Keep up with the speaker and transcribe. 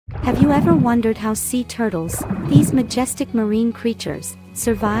Have you ever wondered how sea turtles, these majestic marine creatures,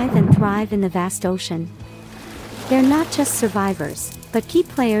 survive and thrive in the vast ocean? They're not just survivors, but key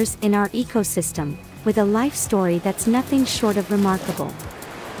players in our ecosystem, with a life story that's nothing short of remarkable.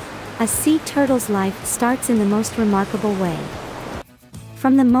 A sea turtle's life starts in the most remarkable way.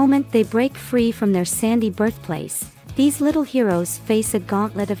 From the moment they break free from their sandy birthplace, these little heroes face a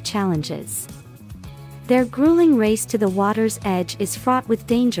gauntlet of challenges. Their grueling race to the water's edge is fraught with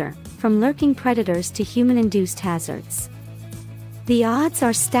danger, from lurking predators to human-induced hazards. The odds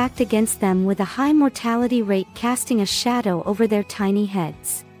are stacked against them, with a high mortality rate casting a shadow over their tiny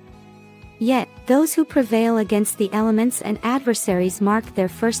heads. Yet, those who prevail against the elements and adversaries mark their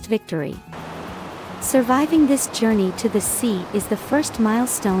first victory. Surviving this journey to the sea is the first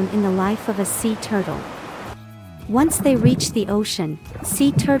milestone in the life of a sea turtle. Once they reach the ocean,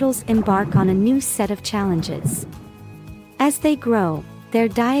 sea turtles embark on a new set of challenges. As they grow, their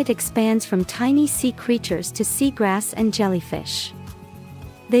diet expands from tiny sea creatures to seagrass and jellyfish.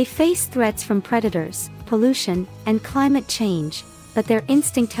 They face threats from predators, pollution, and climate change, but their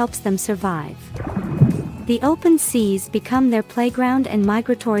instinct helps them survive. The open seas become their playground and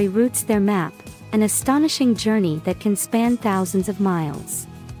migratory routes their map, an astonishing journey that can span thousands of miles.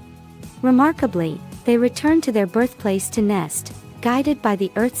 Remarkably, they return to their birthplace to nest, guided by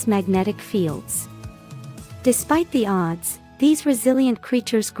the Earth's magnetic fields. Despite the odds, these resilient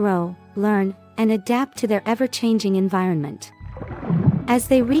creatures grow, learn, and adapt to their ever-changing environment. As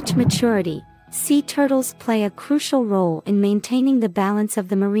they reach maturity, sea turtles play a crucial role in maintaining the balance of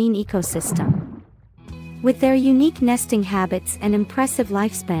the marine ecosystem. With their unique nesting habits and impressive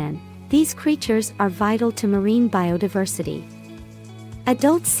lifespan, these creatures are vital to marine biodiversity.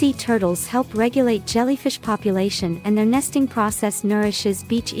 Adult sea turtles help regulate jellyfish population, and their nesting process nourishes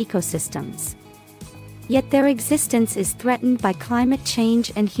beach ecosystems. Yet their existence is threatened by climate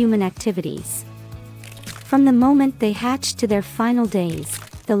change and human activities. From the moment they hatch to their final days,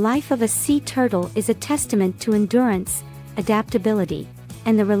 the life of a sea turtle is a testament to endurance, adaptability,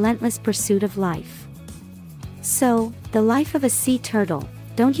 and the relentless pursuit of life. So, the life of a sea turtle,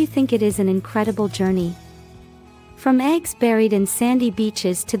 don't you think it is an incredible journey? From eggs buried in sandy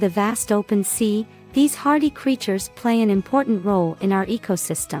beaches to the vast open sea, these hardy creatures play an important role in our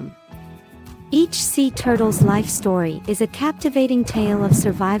ecosystem. Each sea turtle's life story is a captivating tale of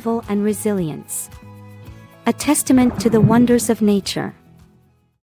survival and resilience. A testament to the wonders of nature.